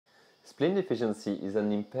Spleen deficiency is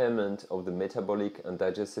an impairment of the metabolic and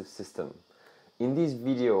digestive system. In this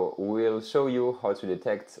video, we'll show you how to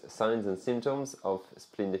detect signs and symptoms of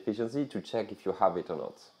spleen deficiency to check if you have it or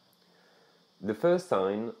not. The first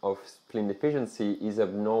sign of spleen deficiency is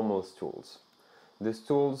abnormal stools. The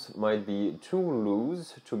stools might be too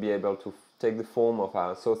loose to be able to take the form of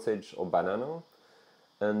a sausage or banana,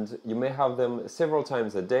 and you may have them several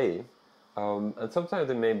times a day, and sometimes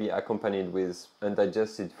they may be accompanied with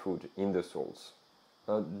undigested food in the stools.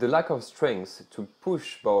 The lack of strength to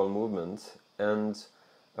push bowel movement and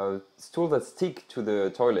stools that stick to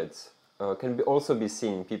the toilets can also be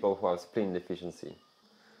seen in people who have spleen deficiency.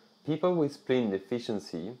 People with spleen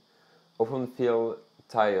deficiency often feel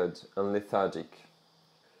tired and lethargic.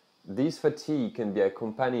 This fatigue can be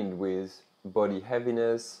accompanied with body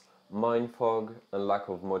heaviness, mind fog, and lack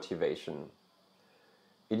of motivation.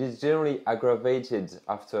 It is generally aggravated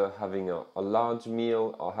after having a large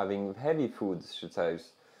meal or having heavy foods such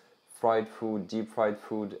as fried food, deep fried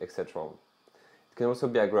food, etc. It can also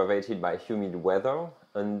be aggravated by humid weather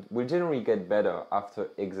and will generally get better after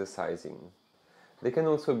exercising. There can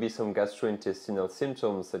also be some gastrointestinal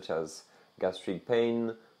symptoms such as gastric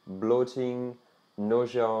pain, bloating,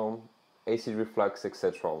 nausea, acid reflux,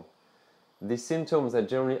 etc. These symptoms are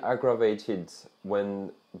generally aggravated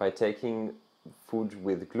by taking food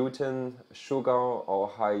with gluten, sugar, or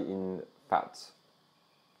high in fat.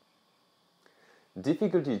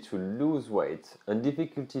 Difficulty to lose weight and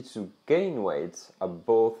difficulty to gain weight are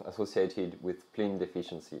both associated with spleen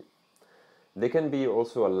deficiency. There can be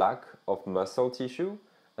also a lack of muscle tissue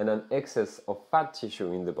and an excess of fat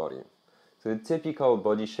tissue in the body. So the typical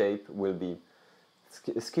body shape will be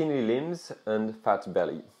skinny limbs and fat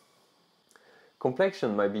belly.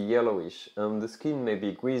 Complexion might be yellowish and the skin may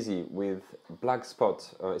be greasy with black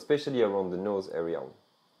spots, especially around the nose area.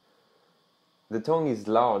 The tongue is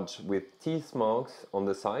large with teeth marks on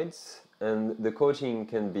the sides and the coating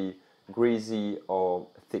can be greasy or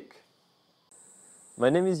thick. My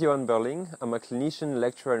name is Yoann Birling. I'm a clinician,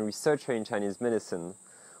 lecturer and researcher in Chinese medicine.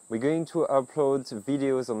 We're going to upload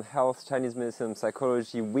videos on health, Chinese medicine and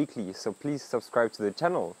psychology weekly, so please subscribe to the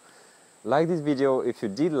channel. Like this video if you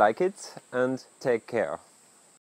did like it, and take care.